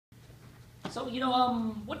So what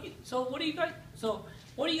do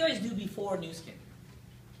you guys do before New Skin?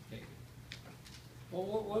 Okay.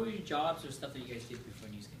 What were your jobs or stuff that you guys did before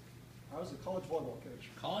New Skin? I was a college volleyball coach.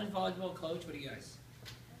 College volleyball coach. What do you guys?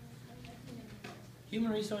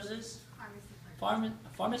 Human resources.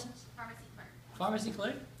 Pharmacist. Pharmacy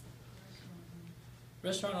clerk.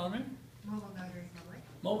 Restaurant owner. Mobile notary public.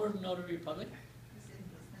 Mobile notary public.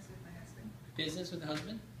 Business with my husband. Business with the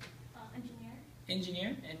husband. Engineer.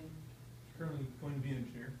 Engineer and. Currently going to be an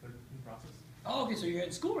engineer, but in the process. Oh, okay. So you're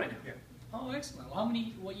in school right now. Yeah. Oh, excellent. Well, how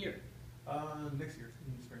many? What year? Next year,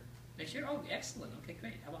 in the spring. Next year. Oh, excellent. Okay,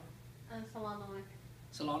 great. How about Salon owner.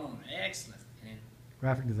 salon owner? Excellent. And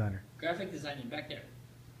Graphic designer. graphic designer back there.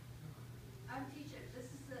 I'm teacher. This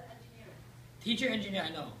is the engineer. Teacher, engineer.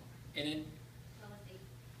 I know. And then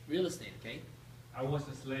real estate. Okay. I was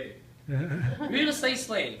a slave. Real estate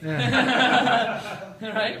slave.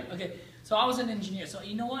 Right? Okay. So I was an engineer. So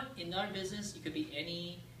you know what? In our business, you could be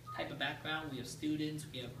any type of background. We have students.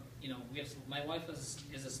 We have, my wife is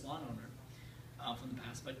a salon owner from the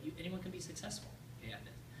past, but anyone can be successful. Okay, at it.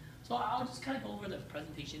 So I'll just kind of go over the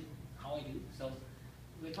presentation, how I do. So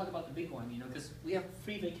we're going to talk about the big one, because we have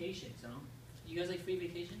free vacations. You guys like free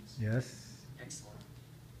vacations? Yes. Excellent.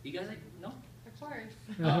 You guys like, no? Of course.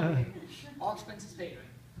 Okay. All expenses paid,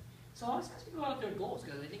 right? So I'll just ask people about their goals,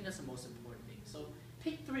 because I think that's the most important thing. So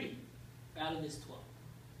pick 3 out of this 12.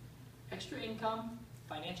 Extra income,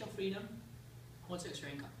 financial freedom. What's extra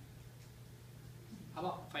income? How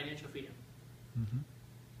about financial freedom?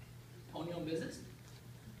 Own your own business?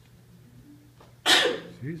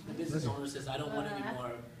 The business owner says, I don't want any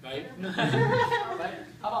more, right? Right?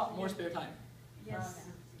 How about more spare time? Yes.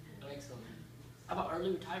 Excellent. How about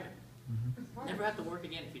early retirement? Never have to work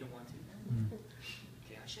again if you don't want to.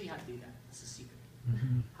 Okay, I'll show you how to do that. That's the secret.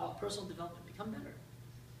 How about personal development? Become better.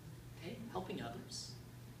 Okay, helping others.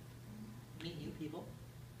 Meet new people.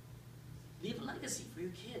 Leave a legacy for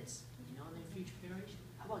your kids, and their future generation.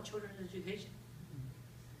 How about children's education?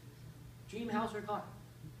 Dream house or car?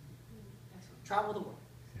 Excellent. Travel the world.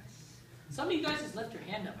 Some of you guys just left your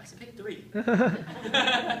hand up. I said pick 3.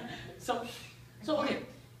 So okay,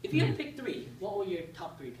 if you had to pick 3, what were your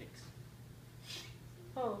top 3 picks?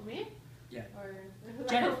 Oh, me? Yeah. Or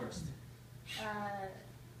Jenna first.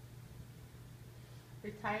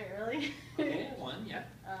 Retire early. Okay, 1, yeah.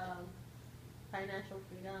 Financial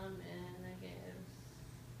freedom, and I guess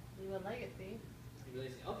leave a legacy.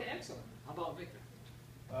 Okay, excellent. How about Victor?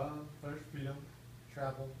 First freedom,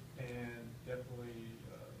 travel, and definitely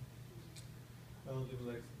live a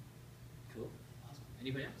legacy. Cool. Awesome.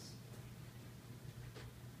 Anybody else?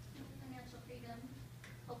 Financial freedom,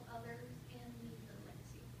 help others, and leave a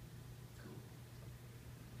legacy. Cool.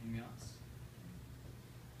 Anything else?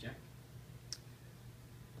 Jack?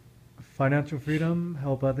 Financial freedom,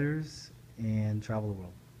 help others, and travel the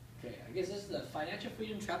world. Okay, I guess this is the financial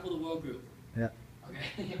freedom travel the world group. Yeah.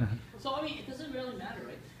 Okay. So it doesn't really matter,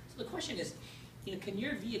 right? So the question is, can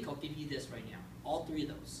your vehicle give you this right now? All 3 of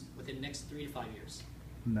those within the next 3 to 5 years?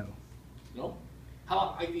 No. No? How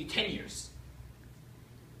about I give you 10 years?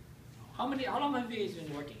 How long have you guys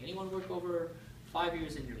been working? Anyone work over 5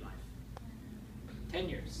 years in your life? 10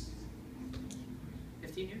 years?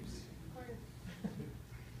 15 years?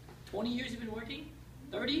 20 years you've been working?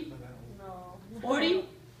 30? No. 40?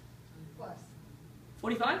 Plus.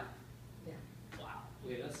 45? Yeah. Wow.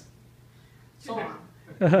 Okay, that's so.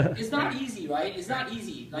 It's not easy, right? It's not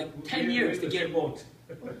easy. Like 10 years to get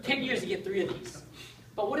 10 years to get 3 of these.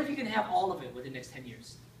 But what if you can have all of it within the next 10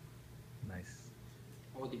 years? Nice.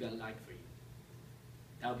 What would it be like for you?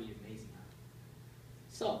 That would be amazing. Huh?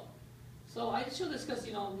 So I just show this because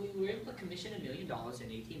we were able to commission $1 million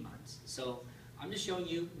in 18 months. So I'm just showing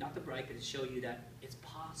you, not to brag, but to show you that it's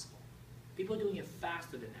possible. People are doing it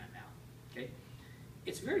faster than that now. Okay,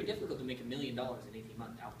 it's very difficult to make $1 million in 18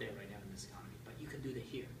 months out there right now in this economy, but you can do that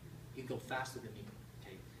here. You can go faster than me.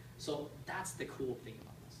 Okay, so that's the cool thing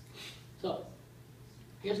about this. So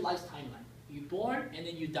here's life's timeline. You're born and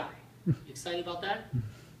then you die. You excited about that?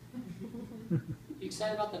 You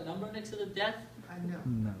excited about the number next to the death? No.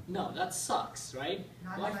 No. No, that sucks, right?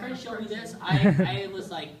 Not My if friend I'm a showed me person. this.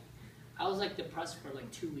 I was like depressed for like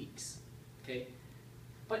 2 weeks. Okay,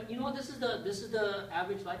 but you know what? This is the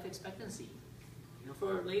average life expectancy.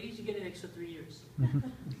 For ladies, you get an extra 3 years.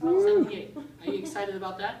 78. Are you excited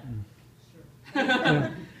about that?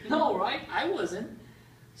 Sure. No, right? I wasn't.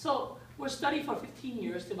 So we're studying for 15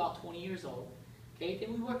 years to about 20 years old. Okay,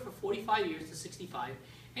 then we work for 45 years to 65,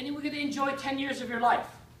 and then we're going to enjoy 10 years of your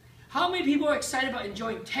life. How many people are excited about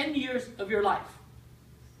enjoying 10 years of your life?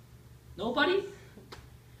 Nobody?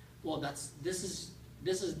 Well, this is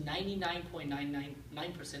This is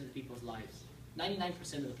 99.999% of the people's lives.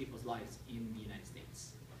 99% of the people's lives in the United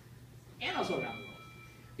States. And also around the world.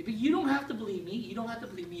 But you don't have to believe me. You don't have to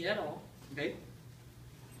believe me at all. Okay?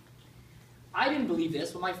 I didn't believe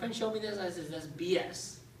this. When my friend showed me this, I said, that's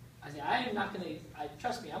BS. I said, I am not going to,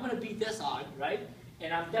 trust me, I'm going to beat this on, right?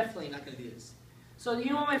 And I'm definitely not going to do this. So you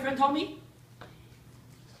know what my friend told me?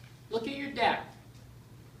 Look at your dad.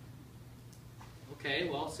 Okay,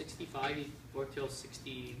 well, 65, he worked till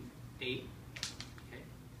 68. Okay.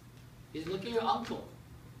 He's look at your uncle.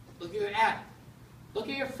 Look at your aunt. Look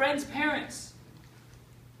at your friend's parents.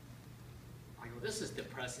 I go, this is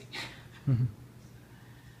depressing.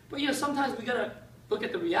 But you know, sometimes we gotta look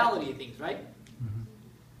at the reality of things, right?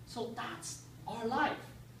 So that's our life.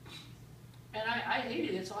 And I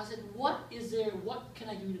hated it, so I said, what can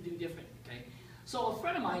I do to do different? Okay. So a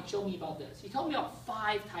friend of mine showed me about this. He told me about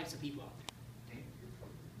 5 types of people out there. Okay.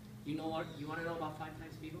 You know what? You want to know about 5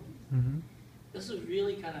 types of people? This was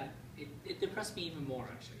really kind of, it depressed me even more,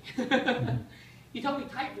 actually. He told me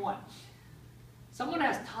type 1. Someone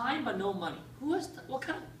has time but no money. What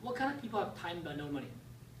kind of people have time but no money?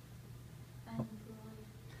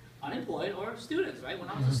 Unemployed or students, right? When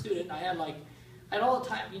I was a student, I had all the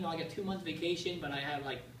time, you know, I got 2 months vacation, but I had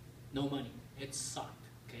like no money. It sucked,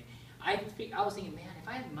 okay? I was thinking, man, if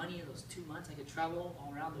I had money in those 2 months, I could travel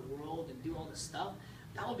all around the world and do all this stuff.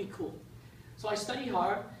 That would be cool. So I studied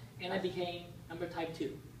hard, and I became number type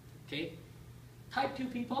 2, okay? Type 2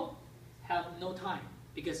 people have no time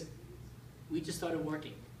because we just started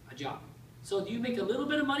working a job. So do you make a little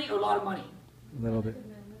bit of money or a lot of money? A little bit.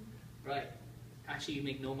 Right. Actually, you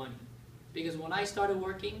make no money. Because when I started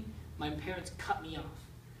working, my parents cut me off.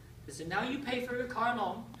 They said, now you pay for your car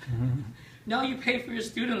loan. Now you pay for your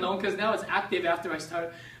student loan because now it's active after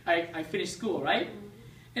I finished school, right?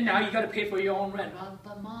 And now you got to pay for your own rent.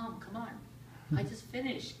 But mom, come on. I just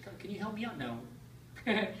finished. Can you help me out? No.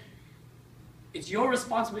 It's your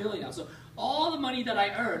responsibility now. So all the money that I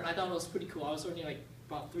earned, I thought it was pretty cool. I was earning like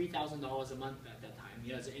about $3,000 a month at that time,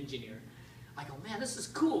 you know, as an engineer. I go, man, this is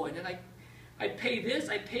cool. And then I pay this,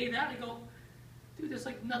 I pay that. I go, dude, there's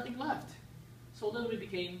like nothing left. So it literally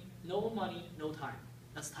became no money, no time.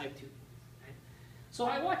 That's type 2. Right? So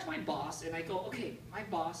I watch my boss and I go, okay, my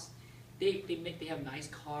boss, they have nice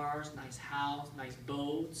cars, nice house, nice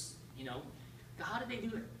boats, you know. How do they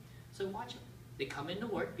do it? So watch them. They come into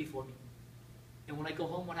work before me. And when I go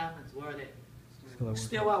home, what happens? Where are they?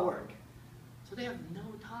 Still at work. So they have no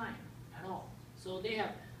time at all. So they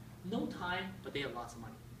have no time, but they have lots of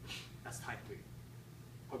money. That's type 3.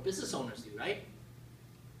 Or business owners do, right?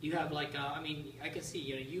 You have like, I mean, I can see,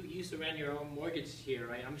 you know, you used to run your own mortgage here,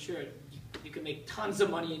 right? I'm sure you can make tons of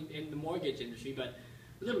money in the mortgage industry, but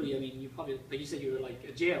literally, I mean, you probably, like you said, you were like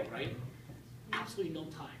a jail, right? Absolutely no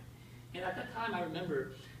time. And at that time, I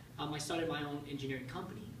remember I started my own engineering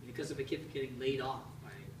company because of a kid getting laid off by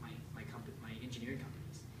my company, my engineering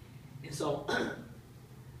companies. And so,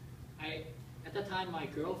 at that time, my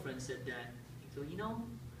girlfriend said that, so, you know,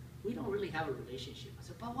 we don't really have a relationship. I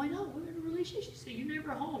said, but why not? We're in a relationship. She said, you're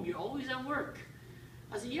never home. You're always at work.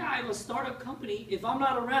 I said, yeah, I will start a company. If I'm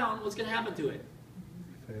not around, what's going to happen to it?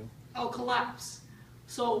 Fail. I'll collapse.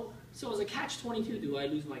 So as a catch-22, do I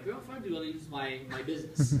lose my girlfriend? Do I lose my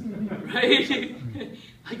business? Right?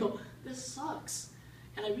 I go, this sucks.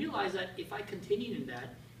 And I realized that if I continued in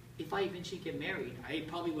that, if I eventually get married, I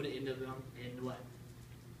probably would have ended up in what?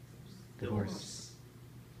 Divorce.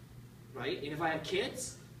 Right? And if I have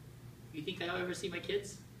kids, you think I'll ever see my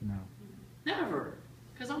kids? No. Never.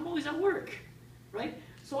 Because I'm always at work. Right?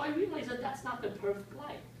 So I realized that that's not the perfect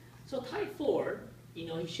life. So type 4, you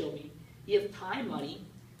know, he showed me, you have time, money,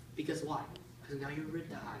 because why? Because now you're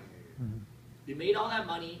retired. You made all that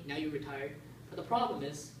money, now you're retired. But the problem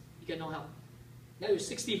is, you get no help. Now you're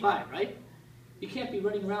 65, right? You can't be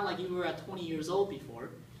running around like you were at 20 years old before.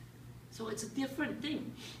 So it's a different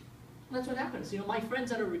thing. That's what happens. You know, my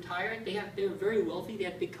friends that are retired, they're very wealthy, they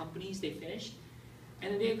have big companies, they finish.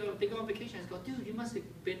 And then they go on vacation. I go, dude, you must have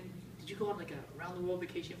been, did you go on like a around the world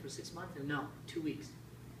vacation for 6 months? And no, 2 weeks.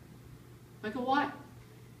 I go, why?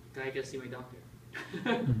 I gotta see my doctor.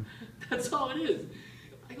 That's all it is.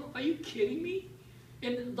 I go, are you kidding me?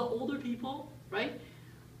 And the older people, right?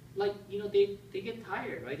 Like, you know, they get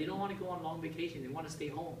tired, right? They don't want to go on long vacation. They want to stay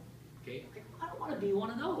home, okay? I don't want to be one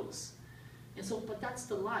of those. And so, but that's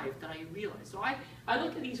the life that I realized. So I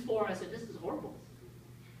look at these 4 and I said, this is horrible.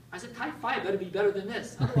 I said, type 5 better be better than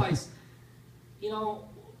this. Otherwise, you know,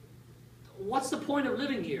 what's the point of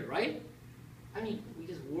living here, right? I mean, we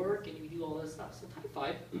just work and we do all this stuff. So type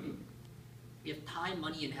 5, you have time,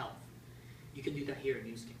 money, and health. You can do that here in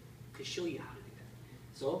New Skin. I can show you how to do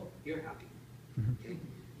that. So you're happy. Okay?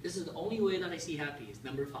 This is the only way that I see happy is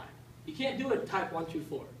number 5. You can't do it type 1 through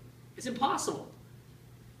 4. It's impossible.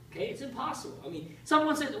 Okay, it's impossible. I mean,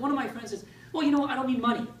 someone said, one of my friends says, well, you know what, I don't need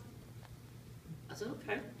money. I said,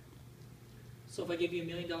 okay. So if I give you $1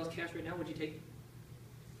 million cash right now, would you take it?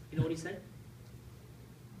 You know what he said?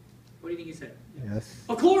 What do you think he said? Yes.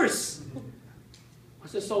 Of course! I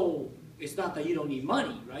said, so it's not that you don't need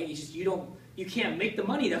money, right? It's just you can't make the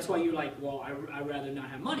money. That's why you're like, well, I'd rather not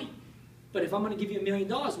have money. But if I'm going to give you $1 million,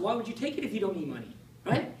 why would you take it if you don't need money,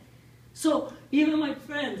 right? So even my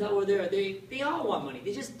friends that were there, they all want money.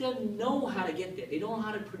 They just don't know how to get there. They don't know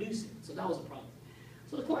how to produce it. So that was a problem.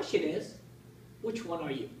 So the question is, which one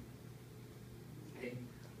are you? Okay.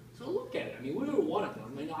 So look at it. I mean, we were one of them.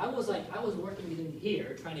 I mean, I was working in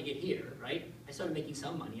here, trying to get here, right? I started making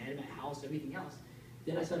some money. I had my house, everything else.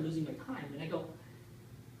 Then I started losing my time, and I go,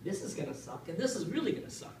 this is gonna suck, and this is really gonna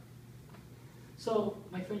suck. So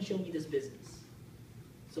my friend showed me this business.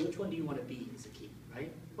 So which one do you want to be is the key,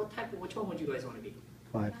 right? Which one would you guys want to be?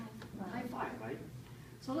 5. Type 5, right?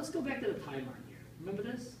 So let's go back to the timeline here. Remember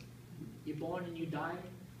this? You're born and you die.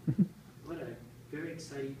 What a very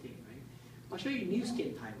exciting thing, right? I'll show you new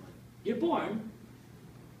skin timeline. You're born,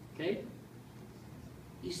 okay?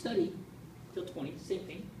 You study till 20, same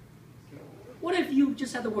thing. Okay. What if you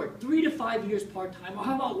just had to work 3 to 5 years part-time, or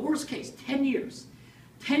how about worst case, 10 years?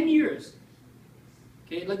 10 years.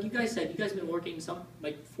 Okay, like you guys said, you guys have been working some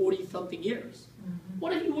like 40-something years.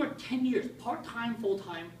 What if you work 10 years, part-time,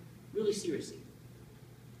 full-time, really seriously?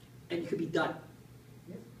 And you could be done.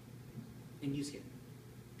 And use it.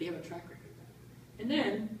 They have a track record. And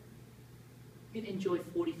then, you can enjoy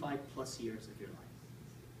 45 plus years of your life.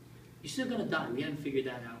 You're still going to die. We haven't figured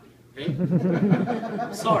that out yet,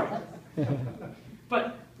 okay? Sorry.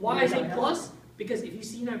 But why I say plus? Because if you've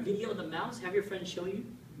seen our video of the mouse, have your friends show you?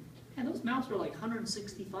 And those mouse were like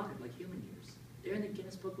 165, like human years. They're in the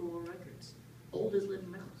Guinness Book of World Records. Oldest living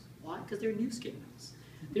mouse. Why? Because they're new skin mouse.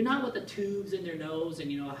 They're not with the tubes in their nose and,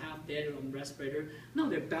 half dead on respirator. No,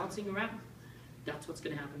 they're bouncing around. That's what's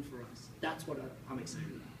going to happen for us. That's what I'm excited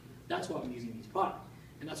about. That's why I'm using these products.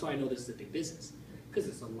 And that's why I know this is a big business. Because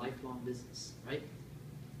it's a lifelong business, right?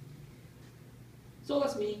 So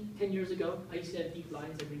that's me 10 years ago. I used to have deep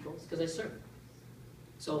lines and wrinkles because I surfed.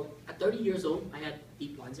 So at 30 years old, I had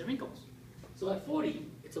deep lines and wrinkles. So at 40,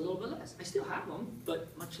 it's a little bit less. I still have them,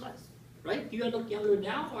 but much less, right? Do you look younger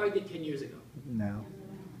now or I did 10 years ago? No.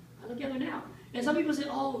 I look younger now. And some people say,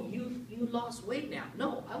 oh, you lost weight now.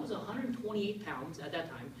 No, I was 128 pounds at that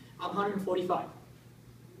time. I'm 145.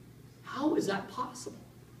 How is that possible?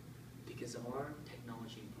 Because of our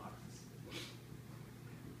technology and products.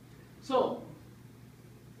 So,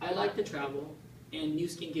 I like to travel, and New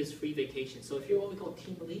Skin gives free vacations. So if you're what we call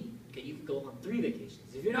Team Elite, okay, you can go on 3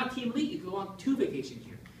 vacations. If you're not Team Elite, you can go on 2 vacations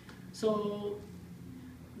here. So,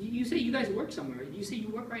 you say you guys work somewhere. You say you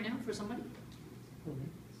work right now for somebody?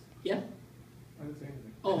 Yeah? I didn't say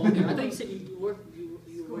anything. Oh, okay. I thought you said you were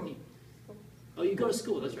working. Oh, you go to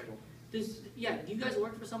school. That's right. Do you guys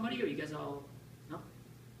work for somebody, or you guys all? No.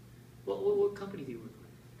 What company do you work with?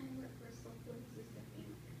 I work for Soap Food System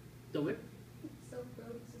Inc. The where? Soap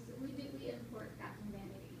Food System. We import bathroom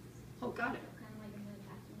vanities. Oh, got it. Kind of like in the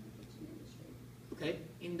bathroom and kitchen industry. Okay.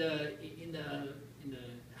 In the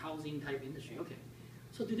housing type industry. Okay.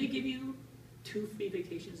 So do they give you 2 free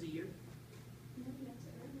vacations a year? No, you have to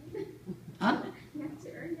earn it. Huh? You have to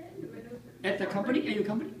earn it. At the company? At your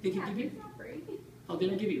company? They can Yeah, give you? it's not free. Oh, they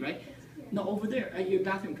don't give you, right? Yeah. No, over there at your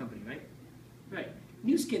bathroom company, right? Right.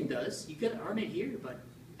 New Skin does. You can earn it here, but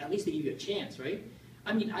at least they give you a chance, right?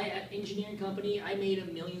 I mean, at engineering company, I made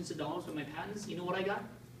millions of dollars with my patents. You know what I got?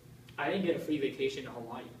 I didn't get a free vacation to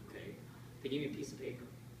Hawaii, okay? They gave me a piece of paper.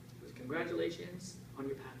 It was, congratulations on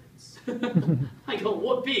your patents. I go,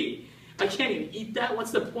 whoopee. I can't even eat that.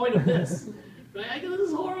 What's the point of this? Right? I go, this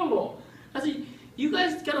is horrible. I said, you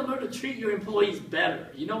guys got to learn to treat your employees better.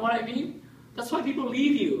 You know what I mean? That's why people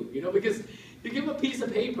leave you, because you give them a piece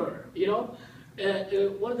of paper,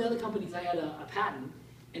 one of the other companies, I had a patent,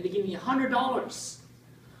 and they gave me $100.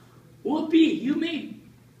 Whoopee, you made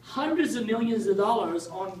hundreds of millions of dollars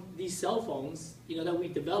on these cell phones, that we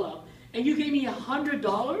developed, and you gave me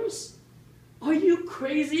 $100? Are you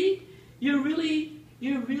crazy? You're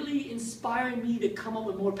really inspiring me to come up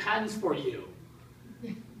with more patents for you.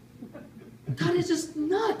 That is just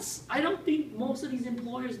nuts. I don't think most of these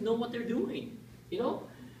employers know what they're doing.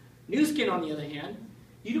 New Skin, on the other hand,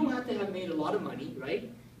 you don't have to have made a lot of money,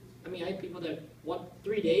 right? I mean, I have people that want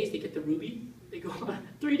 3 days, they get the Ruby. They go on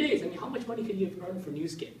 3 days. I mean, how much money can you have earned for New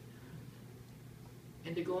Skin?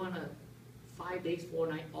 And they go on a 5 days, 4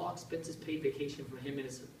 night, all expenses paid vacation for him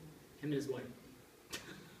and his wife.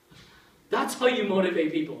 That's how you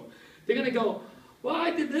motivate people. They're going to go, well, I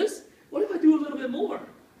did this. What if I do a little bit more?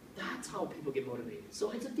 That's how people get motivated. So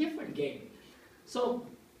it's a different game. So,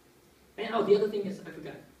 and oh, the other thing is, I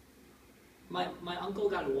forgot. My uncle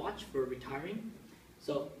got a watch for retiring.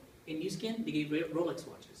 So in New Skin, they gave Rolex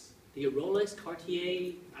watches. They gave Rolex,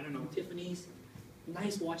 Cartier, I don't know, Tiffany's.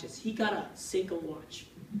 Nice watches. He got a Seiko watch.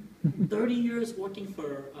 30 years working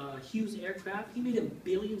for Hughes Aircraft. He made him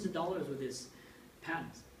billions of dollars with his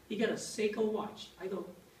patents. He got a Seiko watch. I go,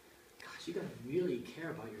 gosh, you gotta really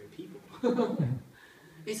care about your people.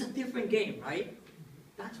 It's a different game, right?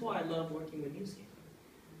 That's why I love working with New Skin.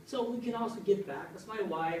 So we can also give back. That's my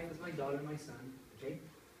wife, that's my daughter, my son, okay?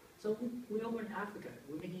 So we're over in Africa.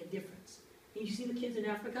 We're making a difference. And you see the kids in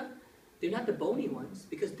Africa? They're not the bony ones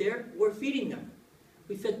because we're feeding them.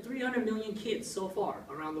 We fed 300 million kids so far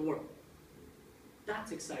around the world.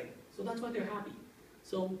 That's exciting. So that's why they're happy.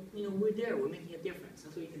 So, you know, we're there. We're making a difference.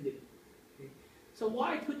 That's what you can do. Okay? So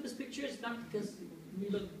why I put this picture is not because we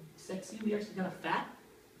look sexy. We actually kind of fat.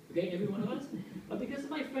 Okay, every one of us. But because of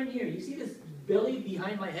my friend here. You see this belly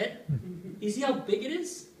behind my head? You see how big it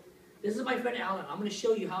is? This is my friend Alan. I'm going to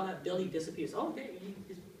show you how that belly disappears. Oh, okay.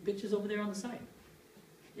 His picture's over there on the side.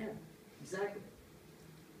 Yeah, exactly.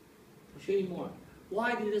 I'll show you more.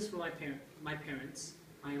 Why I do this for my parents,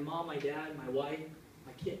 my mom, my dad, my wife,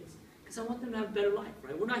 my kids? Because I want them to have a better life,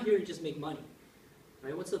 right? We're not here to just make money,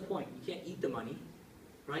 right? What's the point? You can't eat the money,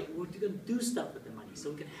 right? We're going to do stuff with the money so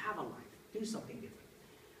we can have a life, do something different.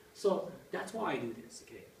 So that's why I do this,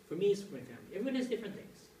 okay? For me, it's for my family. Everyone has different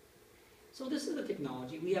things. So this is the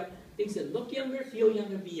technology. We have things that look younger, feel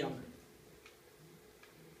younger, be younger.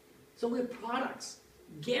 So we have products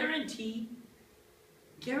guaranteed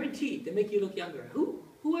to make you look younger.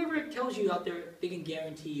 Whoever tells you out there they can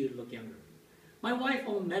guarantee you to look younger. My wife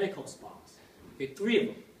owned medical spas, okay, 3 of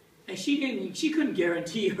them, and she couldn't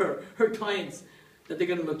guarantee her clients that they're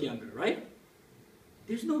going to look younger, right?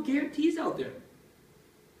 There's no guarantees out there.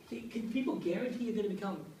 Can people guarantee you're going to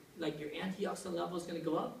become, like your antioxidant level is going to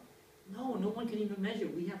go up? No, no one can even measure.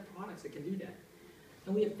 We have products that can do that.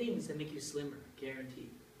 And we have things that make you slimmer,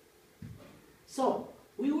 guaranteed. So,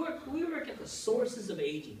 we work at the sources of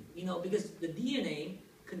aging, you know, because the DNA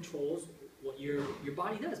controls what your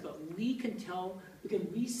body does, but we can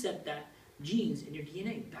reset that genes in your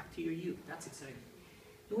DNA back to your youth. That's exciting.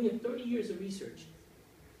 And we have 30 years of research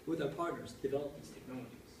with our partners to develop these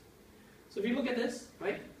technologies. So if you look at this,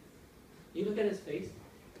 right, you look at his face,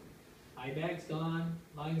 eye bag's gone,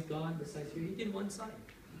 line's gone, the side's here, he did one side.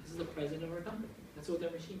 This is the president of our company. That's with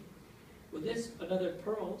our machine. With this, another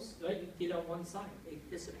pearls, right, you did on one side, it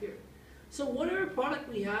disappeared. So whatever product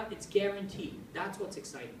we have, it's guaranteed. That's what's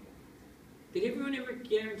exciting. Did everyone ever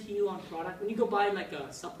guarantee you on product? When you go buy like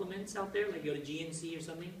supplements out there, like go to GNC or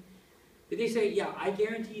something, did they say, yeah, I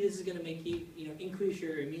guarantee this is going to make you, increase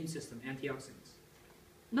your immune system, antioxidants?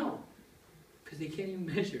 No, because they can't even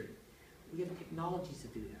measure it. We have technologies to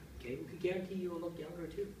do that, okay? We can guarantee you will look younger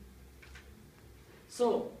too.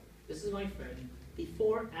 So, this is my friend,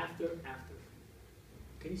 before, after.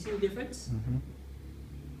 Can you see the difference? Mm-hmm.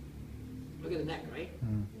 Look at the neck, right?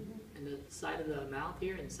 Mm. And the side of the mouth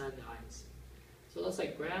here and the side of the eyes. So that's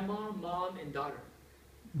like grandma, mom, and daughter.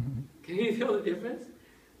 Mm-hmm. Can you feel the difference?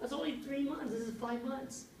 That's only 3 months. This is 5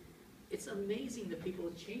 months. It's amazing the people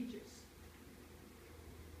changes.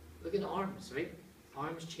 Look at the arms, right?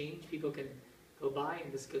 Arms change. People can go by,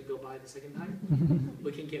 and this could go by the second time.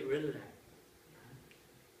 We can get rid of that.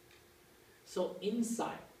 So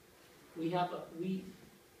inside, we have we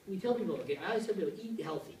tell people, okay, I always tell people, eat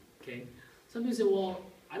healthy, okay? Some people say, well,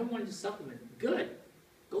 I don't want to just supplement. Good.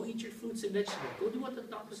 Go eat your fruits and vegetables. Go do what the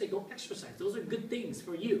doctors say. Go exercise. Those are good things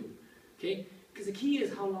for you, okay? Because the key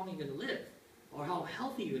is how long you're going to live or how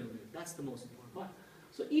healthy you're going to live. That's the most important part.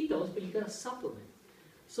 So eat those, but you got to supplement.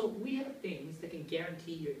 So we have things that can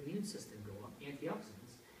guarantee your immune system go up,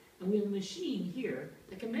 antioxidants. And we have a machine here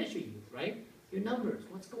that can measure you, right? Your numbers,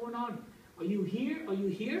 what's going on? Are you here? Are you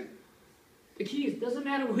here? The key is, doesn't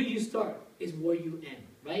matter where you start, is where you end,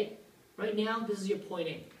 right? Right now, this is your point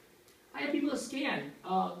A. I have people scan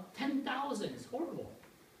 10,000. It's horrible.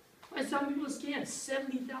 I saw people scan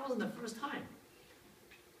 70,000 the first time.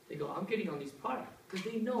 They go, I'm getting on these products because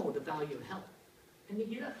they know the value of health. And they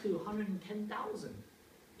get up to 110,000,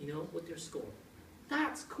 with their score.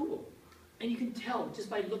 That's cool. And you can tell just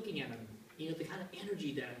by looking at them, the kind of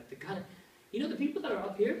energy the people that are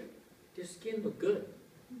up here, their skin look good.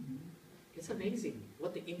 It's amazing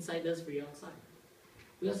what the inside does for your outside.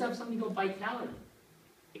 We also have something called vitality.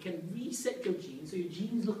 It can reset your genes, so your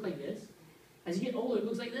genes look like this. As you get older, it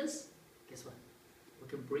looks like this. Guess what? We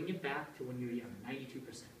can bring it back to when you were young,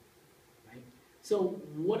 92%. Right? So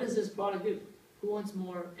what does this product do? Who wants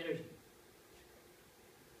more energy?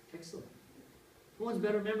 Excellent. Who wants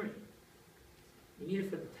better memory? You need it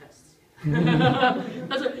for the tests.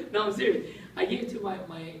 That's what, no, I'm serious. I gave it to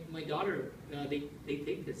my daughter. They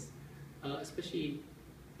take this, especially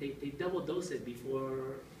they double dose it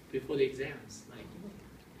before the exams, like,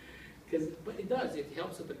 but it does. It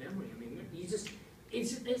helps with the memory. I mean, you just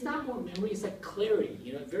it's not more memory. It's like clarity.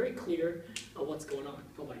 You know, very clear of what's going on.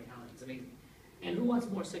 For vitality, it's amazing. And who wants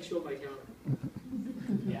more sexual vitality?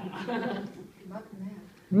 Yeah. Not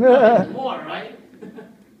mad. More, right?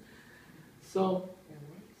 So,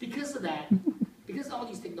 because of that, because of all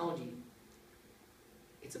these technology,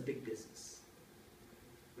 it's a big business,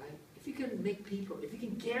 right? If you can make people, if you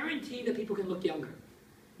can guarantee that people can look younger,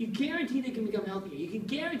 you guarantee they can become healthier, you can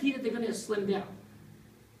guarantee that they're going to slim down.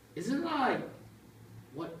 Isn't it like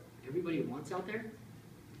what everybody wants out there?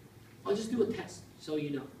 I'll just do a test so you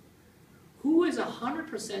know. Who is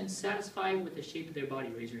 100% satisfied with the shape of their body?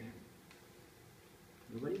 Raise your hand.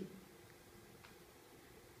 Nobody?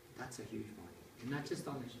 That's a huge market. And not just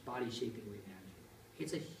on this body shaping weight management.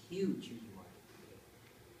 It's a huge, huge market.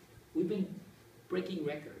 We've been breaking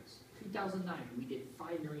records. 2009, we did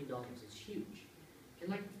 $5 million. It's huge. In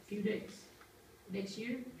like a few days. Next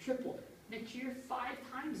year, triple it. Next year,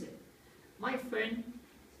 5 times it. My friend,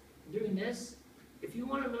 doing this, if you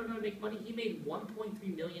want to learn how to make money, he made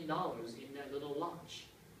 $1.3 million in that little launch.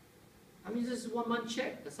 I mean, this is 1 month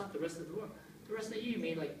check. That's not the rest of the world. The rest of the year, he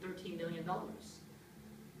made like $13 million.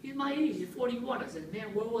 He's my age, he's 41. I said,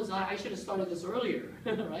 man, where was I? I should have started this earlier,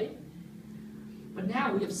 right? But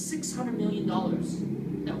now we have $600 million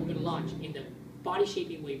that we're going to launch in the body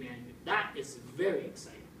shaping weight management. That is very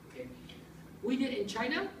exciting, okay? We did in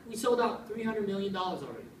China, we sold out $300 million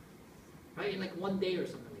already, right? In like 1 day or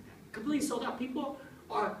something like that. Completely sold out. People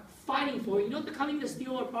are fighting for it. You know, they're coming to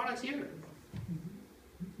steal our products here.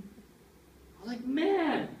 I'm like,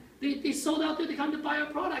 man, they sold out there, they come to buy our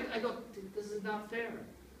product. I go, this is not fair.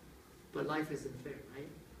 But life isn't fair, right?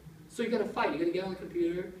 So you gotta fight. You gotta get on the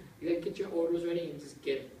computer, you gotta get your orders ready and just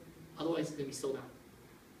get it. Otherwise it's gonna be sold out.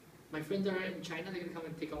 My friends are in China, they're gonna come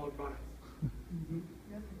and take all our product.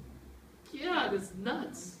 Yeah, that's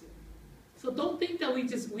nuts. So don't think that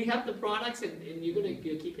we have the products and you're gonna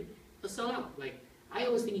keep it. They'll sell out. Like, I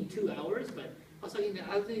was thinking 2 hours, but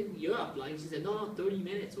I was in Europe, like, she said, no, 30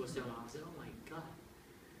 minutes will sell out. I said, oh my God.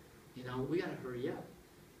 You know, we gotta hurry up.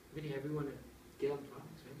 We need everyone to get on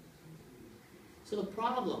products, right? So the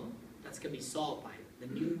problem that's going to be solved by the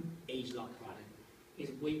new age lock product is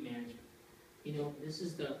weight management. You know, this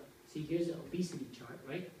is the, see here's the obesity chart,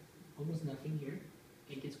 right? Almost nothing here.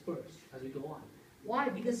 It gets worse as we go on. Why?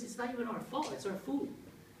 Because it's not even our fault, it's our food.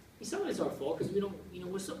 Some of it's our fault because we don't, you know,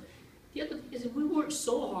 we're so, the other thing is if we work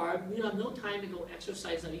so hard, we have no time to go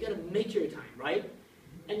exercise now. You got to make your time, right?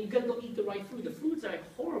 And you got to go eat the right food. The foods are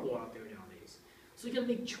horrible out there nowadays. So you got to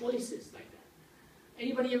make choices like that.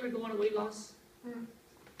 Anybody ever go on a weight loss?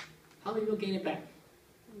 How many people gain it back?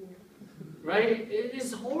 Right? It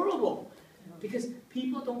is horrible because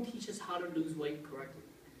people don't teach us how to lose weight correctly.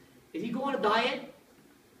 If you go on a diet,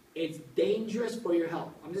 it's dangerous for your health.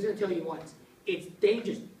 I'm just going to tell you once. It's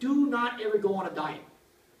dangerous. Do not ever go on a diet.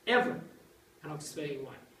 Ever. And I'll explain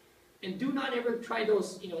why. And do not ever try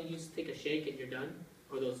those, you know, you just take a shake and you're done.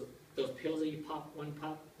 Or those pills that you pop, one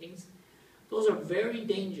pop things. Those are very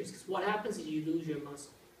dangerous because what happens is you lose your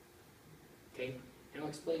muscle. Okay? And I'll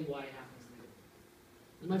explain why it happens later.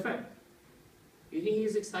 This is my friend. You think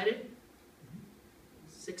he's excited?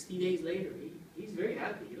 60 days later, he's very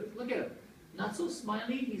happy. Look at him. Not so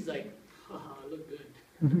smiley. He's like, haha, I look good.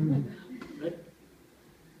 Right?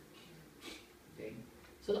 Okay.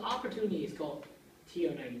 So the opportunity is called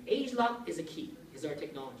TR90. Age lock is a key, is our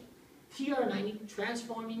technology. TR90,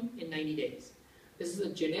 transforming in 90 days. This is a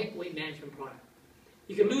genetic weight management product.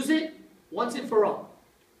 You can lose it once and for all.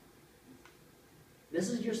 This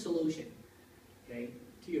is your solution, okay,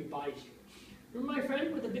 to your body shape. Remember my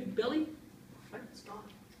friend with the big belly? Right, it's gone.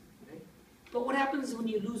 Okay? But what happens when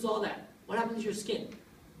you lose all that? What happens to your skin?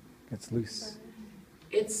 It's loose.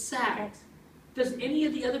 It's sagged. Does any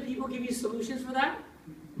of the other people give you solutions for that?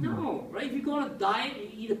 No, right? If you go on a diet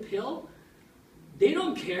and you eat a pill, they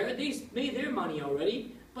don't care. They made their money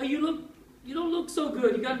already. But you don't look so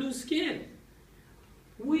good. You got loose skin.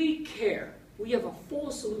 We care. We have a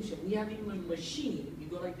full solution. We have even a machine. You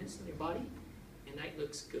go like this on your body, and that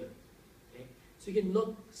looks good. Okay? So you can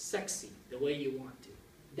look sexy the way you want to.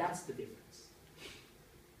 That's the difference.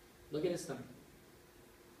 Look at his stomach.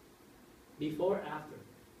 Before, after.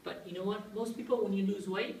 But you know what? Most people, when you lose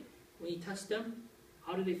weight, when you touch them,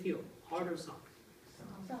 how do they feel? Hard or soft?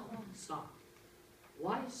 Soft.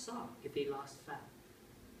 Why soft if they lost fat?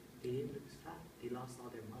 They didn't lose fat. They lost all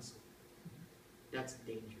their muscle. That's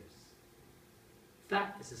dangerous.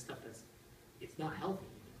 Fat is the stuff it's not healthy,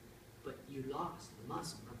 but you lost the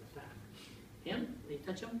muscle, not the fat. Him, when you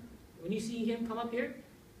touch him, when you see him come up here,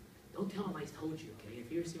 don't tell him I told you, okay?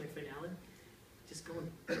 If you ever see my friend Alan, just go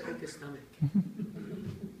and poke his stomach.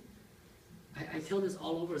 I tell this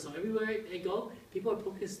all over, so everywhere I go, people are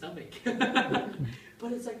poking his stomach.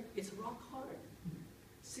 But it's like, it's rock hard.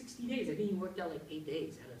 60 days, I think he worked out like 8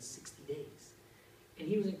 days out of 60 days. And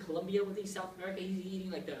he was in Colombia with South America, he's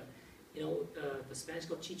eating like the Spanish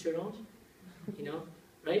called chicharron,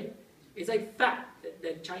 right? It's like fat,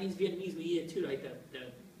 the Chinese Vietnamese, we eat it too, right?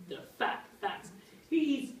 The fats. He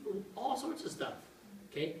eats all sorts of stuff,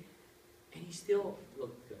 okay? And he still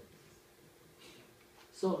looked good.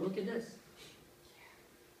 So look at this.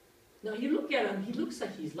 Now you look at him, he looks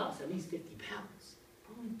like he's lost at least 50 pounds.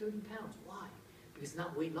 Probably 30 pounds. Why? Because it's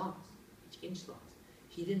not weight loss, it's inch loss.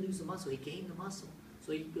 He didn't lose the muscle, he gained the muscle.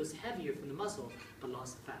 So he was heavier from the muscle, but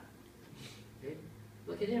lost the fat. Okay?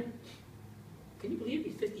 Look at him. Can you believe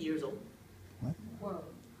he's 50 years old? What? Whoa.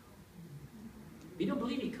 If you don't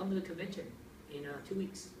believe me, come to the convention in 2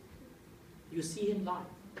 weeks. You'll see him live.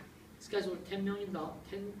 This guy's worth $10 million,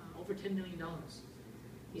 over $10 million.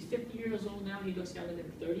 He's 50 years old now, he looks younger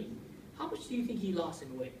than 30. How much do you think he lost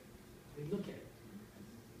in weight? I mean, look at it.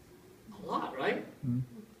 A lot, right?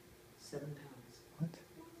 7 pounds. What?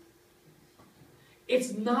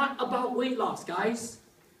 It's not about weight loss, guys.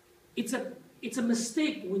 It's a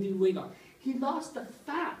mistake when you do weight loss. He lost the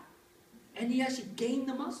fat, and he actually gained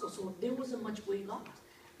the muscle, so there wasn't much weight loss.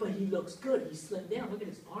 But he looks good. He slimmed down. Look at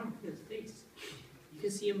his arm, look at his face. You can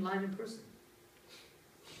see him live in person.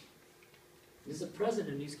 This is a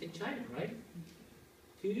president who's in China, right?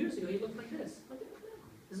 2 years ago, he looked like this. Look at him now.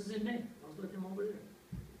 This is in May. I was with him over there.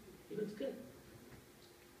 He looks good.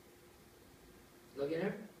 Look at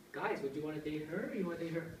her. Guys, would you want to date her or you want to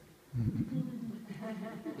date her?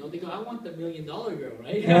 No, they go, I want the $1 million girl,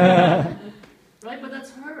 right? Right, but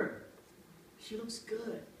that's her. She looks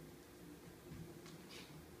good.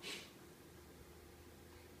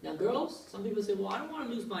 Now girls, some people say, well, I don't want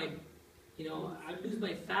to lose my, I lose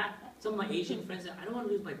my fat. Some of my Asian friends say, I don't want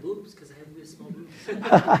to lose my boobs because I have really small boobs.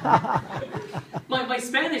 my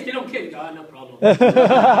Spanish, they don't care. They go, oh, no problem.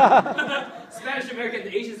 Spanish American,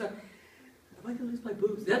 the Asians are, am I going to lose my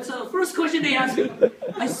boobs? That's the first question they ask me.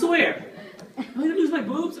 I swear. Am I going to lose my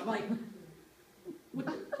boobs? I'm like,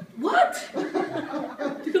 what?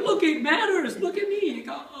 You can look, it matters. Look at me. You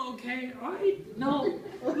go, oh, okay, all right. No.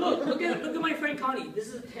 Look at my friend Connie. This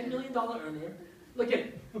is a $10 million earner. Look at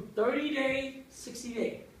it. 30 day, 60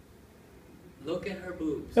 day. Look at her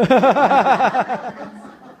boobs.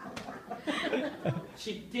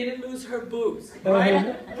 She didn't lose her boobs,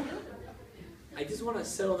 right? I just want to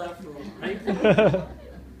settle that for a moment, right?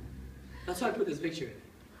 That's why I put this picture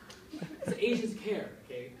in. Because Asians care,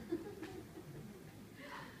 okay?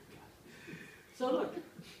 So look,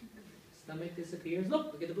 stomach disappears.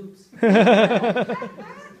 Look at the boobs.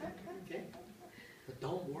 Okay? But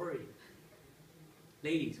don't worry.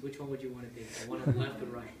 Ladies, which one would you want to take? The one on the left or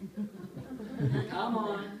right? Come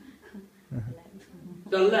on.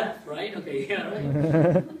 The left, right? Okay, yeah,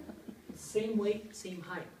 right. Same weight, same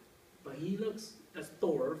height. But he looks, that's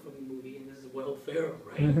Thor from the movie, and this is Will Ferrell,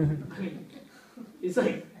 right? I mean, it's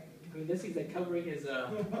like, this is like covering his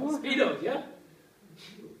Speedos, yeah?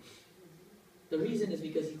 The reason is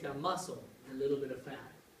because he's got muscle and a little bit of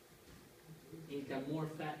fat. And he's got more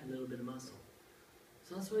fat and a little bit of muscle.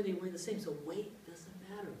 So that's why they weigh the same. So weight doesn't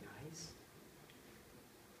matter, guys.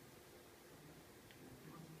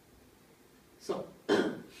 So,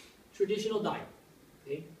 traditional diet.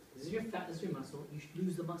 Okay? This is your fat, this is your muscle. You should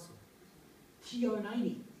lose the muscle.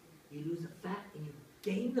 TR90. You lose the fat and you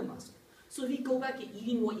gain the muscle. So if you go back to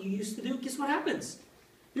eating what you used to do, guess what happens?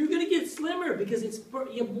 You're going to get slimmer because you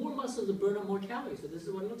have more muscle to burn up more calories. So this is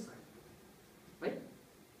what it looks like. Right?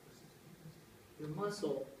 Your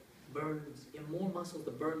muscle burns, you have more muscle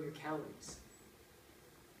to burn your calories.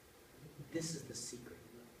 This is the secret.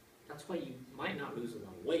 That's why you might not lose a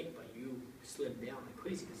lot of weight, but you slim down like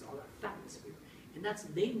crazy because all that fat disappears. And that's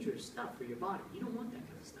dangerous stuff for your body. You don't want that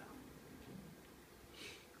kind of stuff.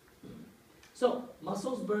 So,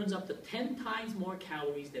 muscles burns up to 10 times more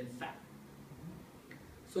calories than fat.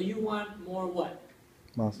 So you want more what?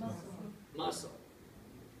 Muscle. Muscle.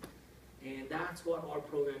 And that's what our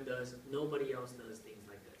program does. Nobody else does things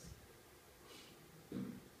like this.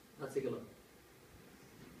 Let's take a look.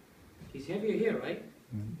 He's heavier here, right?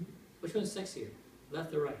 Mm-hmm. Which one's sexier?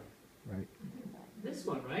 Left or right? Right. This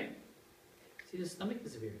one, right? See the stomach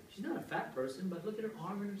disappear. She's not a fat person, but look at her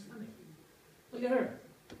arm and her stomach. Look at her.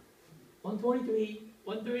 123,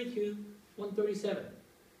 132, 137.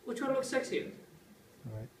 Which one looks sexier?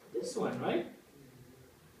 Right. This one, right?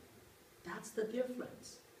 That's the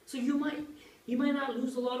difference. So you might not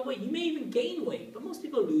lose a lot of weight. You may even gain weight, but most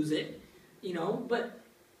people lose it, you know, but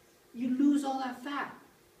you lose all that fat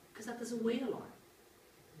because that doesn't weigh a lot.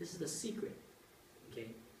 This is the secret, okay?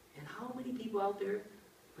 And how many people out there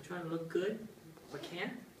are trying to look good but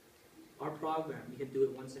can't? Our program, you can do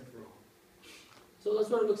it once and for all. So that's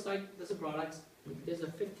what it looks like. That's the products. There's a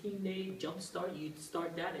 15-day jump start. You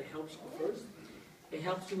start that. It helps you first. It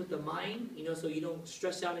helps you with the mind, you know, so you don't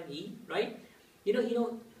stress out and eat, right? You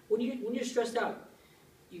know, when you're stressed out,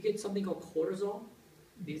 you get something called cortisol.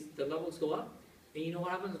 The levels go up, and you know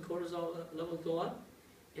what happens when cortisol levels go up?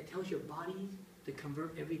 It tells your body to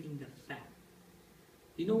convert everything to fat.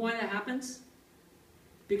 You know why that happens?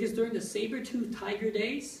 Because during the saber-toothed tiger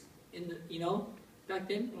days, back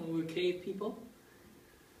then when we were cave people,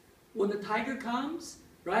 when the tiger comes,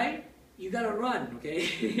 right, you gotta run,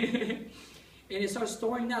 okay? And it starts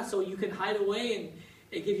storing that so you can hide away and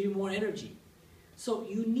it gives you more energy. So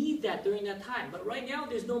you need that during that time. But right now,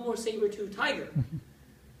 there's no more saber-toothed tiger.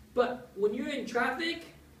 But when you're in traffic,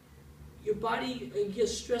 your body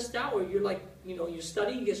gets stressed out, or you're like, you're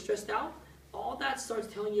studying, you get stressed out. All that starts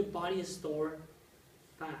telling your body to store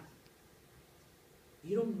fat.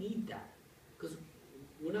 You don't need that because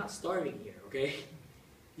we're not starving here, okay?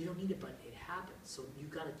 You don't need it, but it happens. So you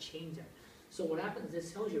gotta change that. So what happens is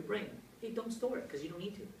this tells your brain, hey, don't store it because you don't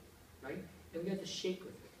need to, right? And we have to shake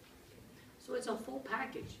with it. So it's a full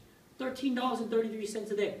package.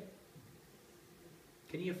 $13.33 a day.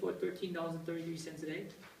 Can you afford $13.33 a day?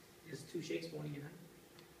 It's 2 shakes morning and night.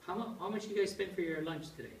 How much do you guys spend for your lunch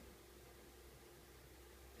today?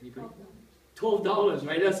 Anybody? $12,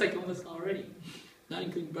 right? That's like almost already. Not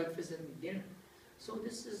including breakfast and dinner. So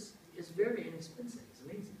this is very inexpensive. It's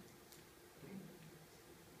amazing. Okay.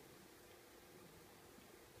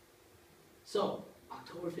 So,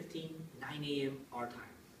 October 15, 9 a.m. our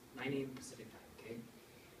time. 9 a.m. Pacific time, okay?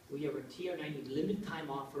 We have our TR90 limited time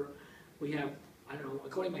offer. We have, I don't know,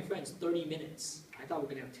 according to my friends, 30 minutes. I thought we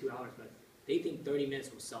were going to have 2 hours, but they think 30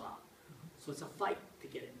 minutes will sell out. So it's a fight to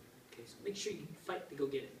get it. Okay, so make sure you fight to go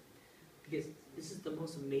get it. Because this is the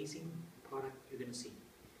most amazing product you're going to see.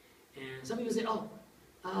 And some people say,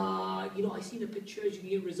 I see the pictures, you can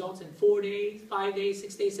get results in 4 days, 5 days,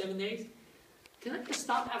 6 days, 7 days. Can I just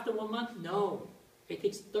stop after 1 month? No. It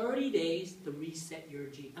takes 30 days to reset your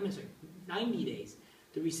genes. 90 days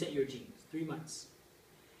to reset your genes, 3 months.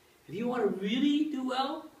 If you want to really do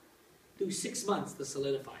well, do 6 months to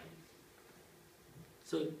solidify it.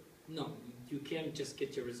 So, no, you can't just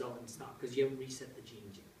get your result and stop because you haven't reset the gene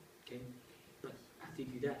yet, okay? But after you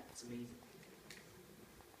do that, it's amazing.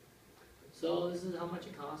 So this is how much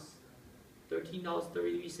it costs.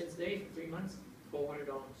 $13.33 a day for 3 months,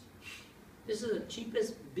 $1,200. This is the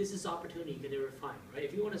cheapest business opportunity you can ever find, right?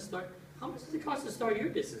 If you want to start, how much does it cost to start your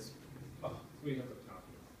business? Oh,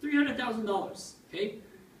 $300,000. Okay?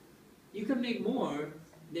 You can make more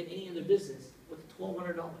than any other business with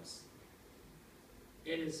 $1,200.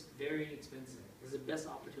 It is very expensive. It's the best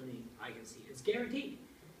opportunity I can see. It's guaranteed.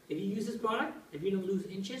 If you use this product, if you don't lose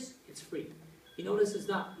inches, it's free. You notice it's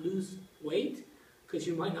not lose weight, because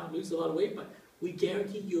you might not lose a lot of weight, but we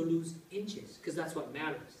guarantee you'll lose inches, because that's what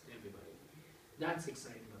matters to everybody. That's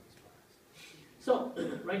exciting about these products. So,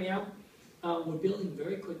 right now, we're building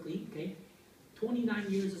very quickly, okay? 29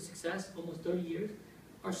 years of success, almost 30 years.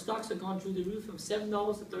 Our stocks have gone through the roof from $7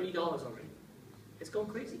 to $30 already. It's going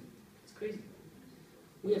crazy. It's crazy.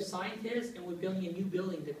 We have scientists, and we're building a new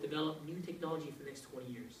building that develop new technology for the next 20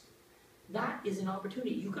 years. That is an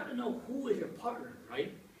opportunity. You've got to know who is your partner,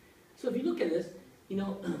 right? So if you look at this,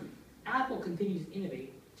 Apple continues to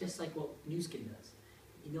innovate just like what Nu Skin does.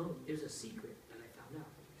 There's a secret that I found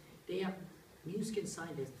out. They have Nu Skin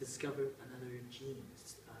scientists discovered another gene,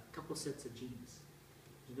 a couple sets of genes.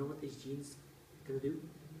 You know what these genes are going to do?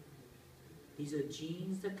 These are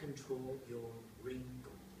genes that control your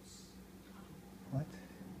wrinkles. What?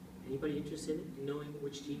 Anybody interested in knowing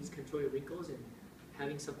which genes control your wrinkles and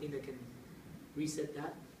having something that can reset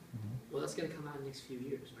that? Mm-hmm. Well, that's going to come out in the next few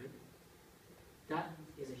years, right? That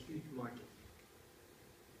is a huge market.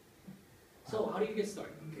 So how do you get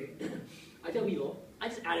started? Okay, I tell people, I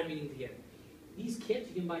just add everything together. These kits,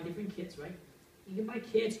 you can buy different kits, right? You can buy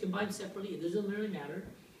kits, you can buy them separately. It doesn't really matter.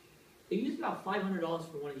 They use about $500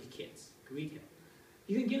 for one of these kits, retail.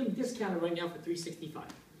 You can get them discounted right now for $365.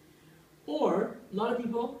 Or, a lot of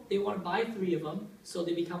people, they want to buy 3 of them, so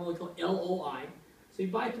they become what we call LOI. So you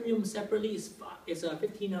buy 3 of them separately, it's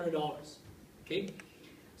 $1,500, okay?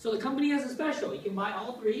 So the company has a special. You can buy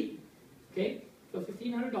all 3 Okay, for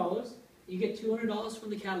 $1,500, you get $200 from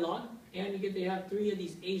the catalog, and you get to have 3 of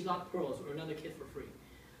these age-lock pearls or another kit for free.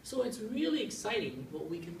 So it's really exciting what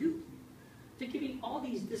we can do. They're giving all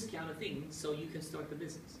these discounted things so you can start the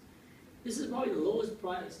business. This is probably the lowest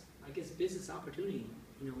price, I guess, business opportunity,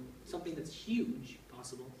 something that's huge,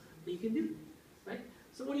 possible, that you can do, right?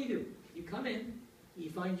 So what do? You come in, you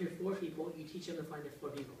find your 4 people, you teach them to find their 4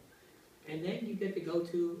 people. And then you get to go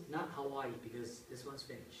to, not Hawaii, because this one's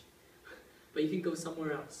finished, but you can go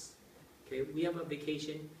somewhere else. Okay, we have a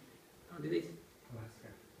vacation. Oh, did they? Alaska.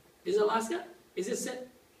 Is it Alaska? Is it set?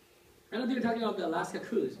 I know they were talking about the Alaska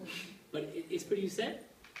cruise, but it's pretty set?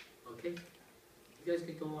 Okay. You guys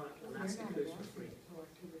can go on an Alaska cruise for free.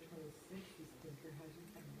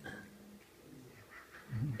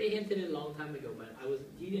 They hinted it a long time ago, but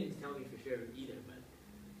he didn't tell me for sure either, but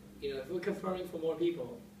if we're confirming for more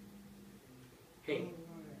people, hey,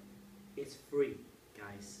 it's free,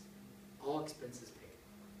 guys. All expenses paid.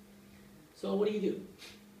 So what do?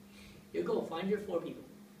 You go find your 4 people.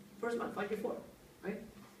 First month, find your 4, right?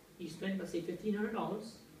 You spend, let's say, $1,500.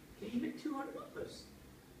 Okay, you make $200. It's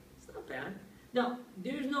not bad. Now,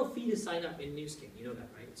 there's no fee to sign up in New Skin. You know that,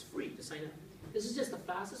 right? It's free to sign up. This is just the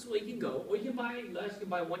fastest way you can go, or you can buy less, you can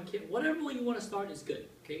buy 1 kit. Whatever way you want to start is good,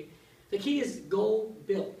 okay? The key is go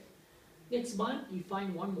build. Next month, you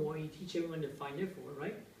find 1 more, you teach everyone to find their 4,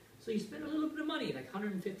 right? So you spend a little bit of money, like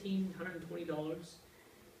 $115, $120.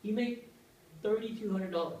 You make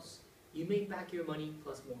 $3,200. You make back your money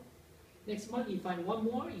plus more. Next month, you find 1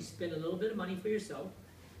 more, you spend a little bit of money for yourself,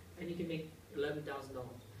 and you can make $11,000.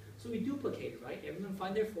 So we duplicate it, right? Everyone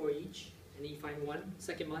find their 4 each, and then you find 1,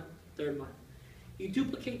 second month, third month. You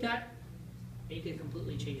duplicate that, and you can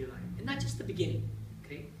completely change your life. And not just the beginning,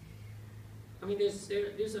 okay? I mean,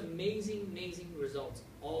 there's amazing, amazing results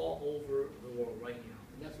all over the world right now,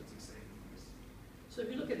 and that's what's exciting for us. So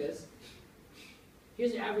if you look at this,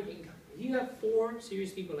 here's the average income. If you have 4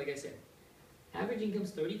 serious people, like I said, average income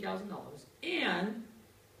is $30,000, and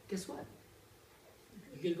guess what?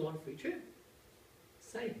 You get to go on a free trip.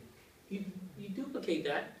 Exciting. You duplicate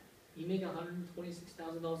that, you make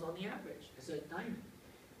 $126,000 on the average as a diamond.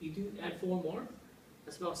 You do add 4 more,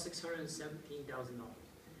 that's about $617,000.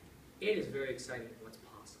 It is very exciting what's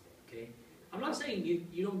possible, okay? I'm not saying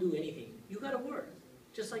you don't do anything. You gotta work,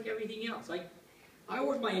 just like everything else. Like, I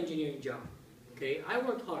work my engineering job, okay? I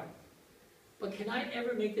worked hard. But can I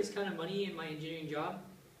ever make this kind of money in my engineering job?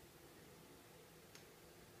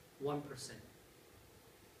 1%.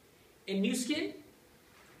 In New Skin,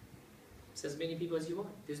 it's as many people as you want.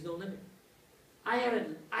 There's no limit. I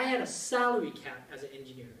had a salary cap as an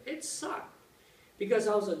engineer. It sucked. Because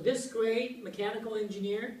I was a this grade mechanical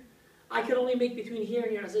engineer, I could only make between here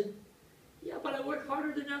and here. I said, yeah, but I work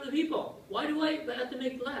harder than other people. Why do I have to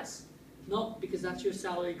make less? No, because that's your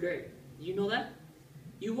salary grade. You know that?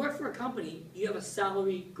 You work for a company, you have a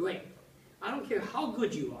salary grade. I don't care how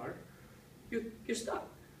good you are, you're stuck.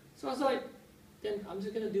 So I was like, then I'm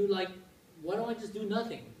just going to do why don't I just do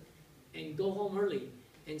nothing and go home early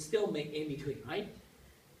and still make in between, right?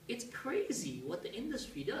 It's crazy what the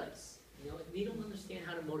industry does. They don't understand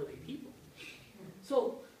how to motivate people.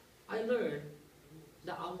 So I learned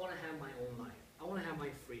that I want to have my own life. I want to have my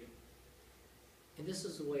freedom. And this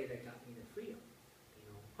is the way that got me the freedom.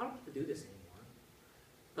 I don't have to do this anymore.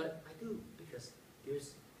 But I do, because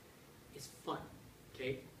it's fun,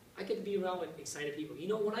 okay? I get to be around with excited people.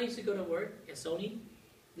 When I used to go to work at Sony,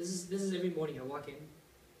 this is every morning. I walk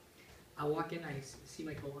in, I see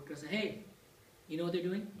my coworkers, and hey, you know what they're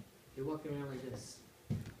doing? They're walking around like this.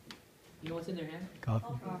 You know what's in their hand? Coffee.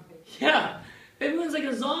 Yeah, everyone's like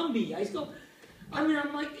a zombie.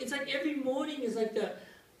 I'm like, it's like every morning is like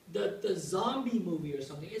the zombie movie or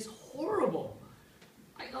something. It's horrible.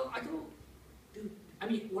 I go, dude.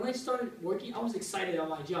 When I started working, I was excited about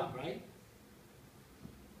my job, right?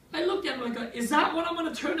 I looked at him and I go, is that what I'm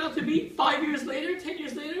going to turn out to be 5 years later, 10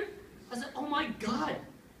 years later? I said, oh my God,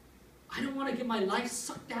 I don't want to get my life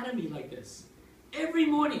sucked out of me like this. Every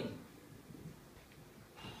morning.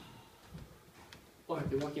 Or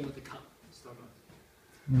they're walking with the cup,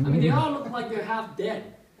 Starbucks. They all look like they're half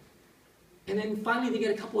dead. And then finally they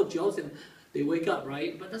get a couple of jokes and they wake up,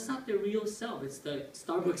 right? But that's not their real self. It's the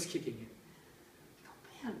Starbucks kicking in.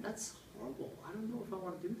 Man, that's horrible. I don't know if I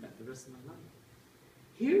want to do that the rest of my life.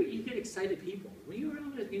 Here, you get excited people. When you're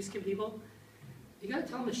around with New Skin people, you got to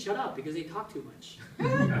tell them to shut up because they talk too much.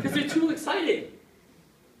 Because they're too excited.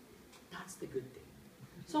 That's the good thing.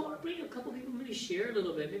 So I want to bring a couple people, maybe share a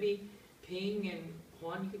little bit. Maybe Ping and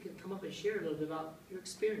Huang, you can come up and share a little bit about your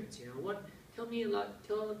experience. Tell me about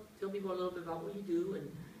a little bit about what you do and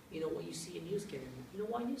what you see in New Skin and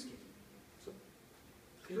why New Skin. So,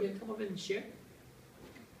 Can you come up and share?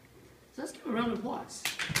 So let's give a round of applause.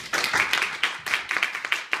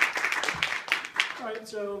 All right,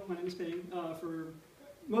 so my name is Ping. For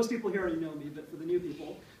most people here already know me, but for the new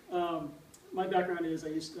people, my background is I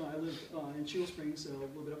lived in Shingle Springs, so a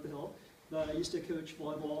little bit up the hill. But I used to coach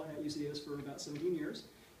volleyball at UCDS for about 17 years.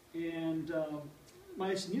 And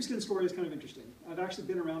my new skin story is kind of interesting. I've actually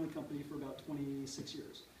been around the company for about 26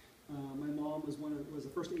 years. My mom was the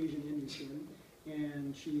first Asian in New Skin,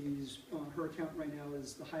 and her account right now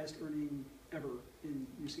is the highest earning ever in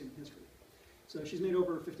New Skin history. So she's made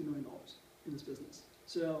over $50 million in this business.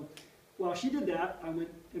 So while she did that, I went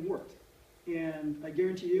and worked. And I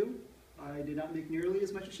guarantee you, I did not make nearly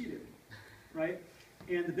as much as she did, right?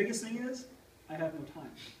 And the biggest thing is, I have no time,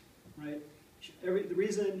 right? The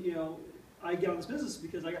reason, I get on this business is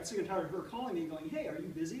because I got sick and tired of her calling me going, hey, are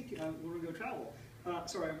you busy? We're gonna go travel.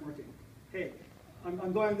 Sorry, I'm working. Hey,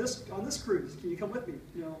 I'm going on this cruise. Can you come with me?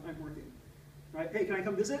 No, I'm working. Right? Hey, can I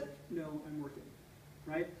come visit? No, I'm working.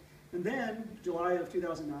 Right? And then, July of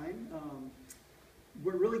 2009,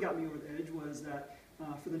 what really got me over the edge was that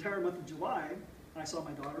for the entire month of July, I saw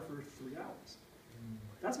my daughter for 3 hours.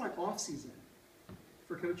 That's my off season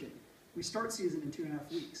for coaching. We start season in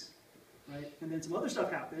 2.5 weeks, right? And then some other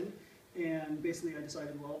stuff happened, and basically I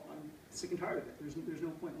decided, well, I'm sick and tired of it. There's no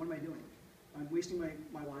point. What am I doing? I'm wasting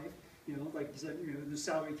my life. Like you said, the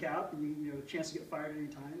salary cap, and a chance to get fired at any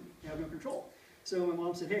time. You have no control. So my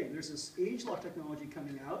mom said, hey, there's this age lock technology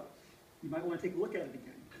coming out. You might want to take a look at it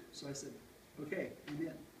again. So I said, okay, I'm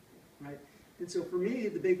in, right? And so for me,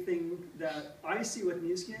 the big thing that I see with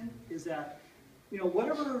New Skin is that,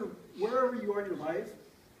 wherever you are in your life,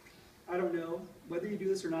 I don't know whether you do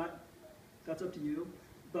this or not, that's up to you.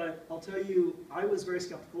 But I'll tell you, I was very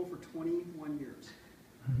skeptical for 21 years.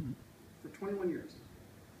 For 21 years,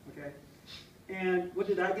 okay? And what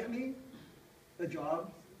did that get me? A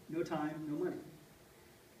job, no time, no money.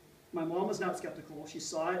 My mom was not skeptical. She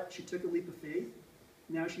saw it. She took a leap of faith.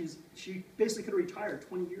 Now she basically could have retired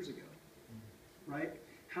 20 years ago, right?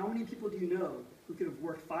 How many people do you know who could have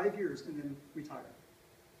worked 5 years and then retire,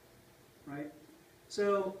 right?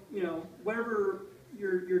 So, whatever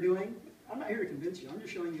you're doing, I'm not here to convince you. I'm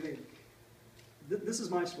just showing you, hey, this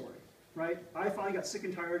is my story, right? I finally got sick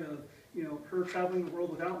and tired of, her traveling the world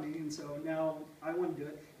without me, and so now I want to do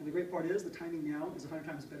it. And the great part is the timing now is 100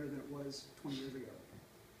 times better than it was 20 years ago.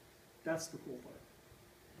 That's the cool part.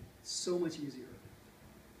 It's so much easier.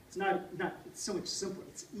 It's it's so much simpler.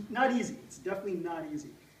 It's not easy. It's definitely not easy.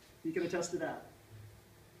 You can attest to that.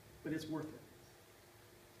 But it's worth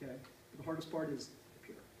it. Okay? The hardest part is up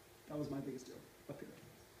here. That was my biggest deal. Up here.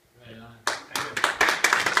 Right on.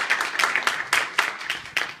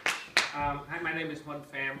 Hi, my name is Huang,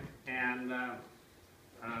 and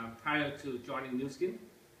prior to joining New Skin,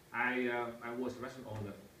 I was a restaurant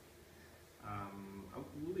owner.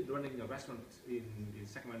 We've been running a restaurant in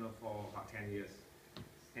Sacramento for about 10 years.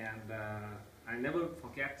 And I never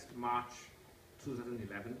forget March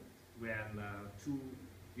 2011 when 2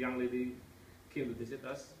 young ladies came to visit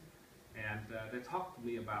us, and they talked to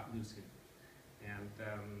me about New Skin. And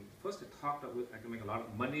first they talked that I can make a lot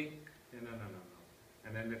of money. I said, no.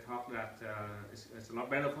 And then they talked that it's a lot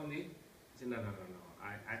better for me. I said, no.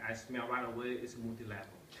 I smell right away it's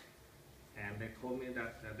multi-level. And they told me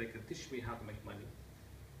that they could teach me how to make money.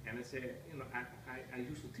 And I said, I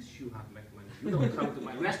used to teach you how to make money. You don't come to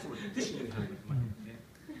my restaurant and teach me how to make money.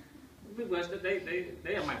 Okay? Because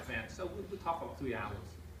they are my friends, so we talk about 3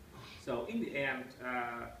 hours. So in the end,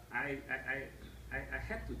 I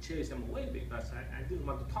had to chase them away because I didn't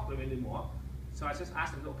want to talk to them anymore. So I just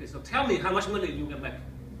asked them, okay, so tell me how much money you can make.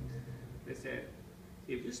 They said,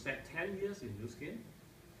 if you spend 10 years in New Skin,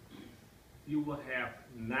 you will have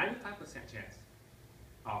 95% chance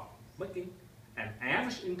of making an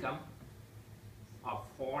average income of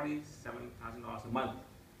 $47,000 a month.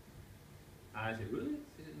 I said, really?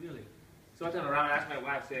 She said, really? So I turned around and asked my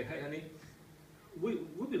wife, say, hey, honey,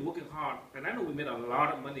 we've been working hard, and I know we made a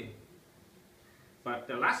lot of money. But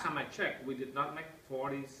the last time I checked, we did not make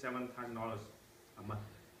 $47,000 a month.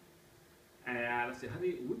 And I said,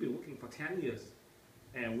 honey, we've been working for 10 years,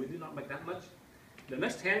 and we did not make that much. The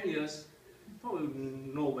next 10 years, probably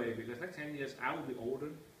no way, because next 10 years I will be older,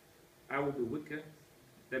 I will be weaker,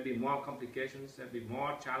 there'll be more complications, there'll be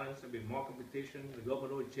more challenge, there'll be more competition, the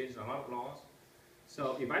government will change a lot of laws.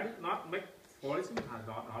 So if I did not make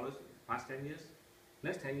 $47,000 past 10 years,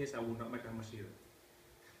 next 10 years I will not make that much either.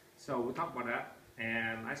 So we talked about that,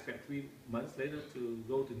 and I spent 3 months later to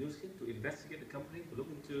go to New Skin to investigate the company, to look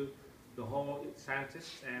into the whole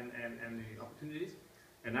scientists and the opportunities.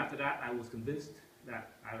 And after that, I was convinced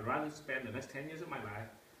that I'd rather spend the next 10 years of my life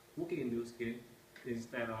working in New Skin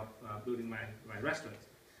instead of building my restaurant.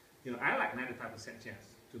 You know, I like 95% chance.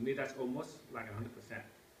 To me, that's almost like 100%.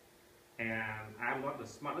 And I'm not the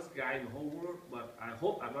smartest guy in the whole world, but I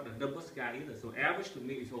hope I'm not the dumbest guy either. So average to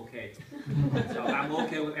me is okay. So I'm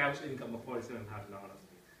okay with average income of $47,000.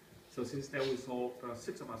 So since then we sold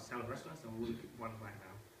 6 of our salad restaurants, and we'll keep one right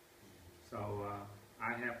now. So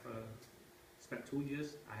I have spent 2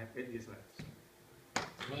 years. I have 8 years left.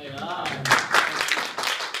 Right on.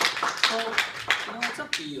 So, you know, it's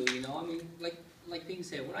up to you, you know. I mean, like things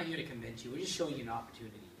say, we're not here to convince you. We're just showing you an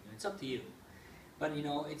opportunity. You know, it's up to you. But, you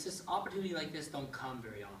know, it's just opportunity like this don't come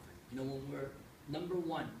very often. You know, when we're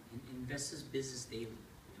 #1 in Investors Business Daily,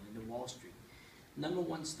 you know, in the Wall Street,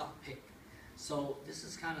 #1 stock pick. So this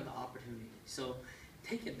is kind of the opportunity. So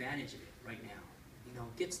take advantage of it right now. You know,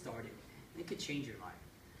 get started. It could change your life.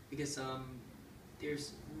 Because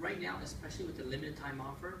there's, right now, especially with the limited time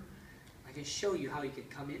offer, I can show you how you can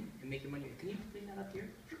come in and make your money. Can you bring that up here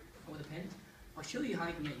with a pen? I'll show you how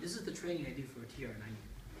you can make, this is the training I do for a TR90.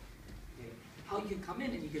 Okay. How you can come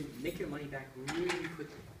in and you can make your money back really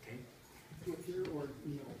quickly, okay? Here or,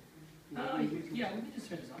 you know, Yeah, we can just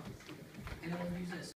turn this off. And then we'll use this.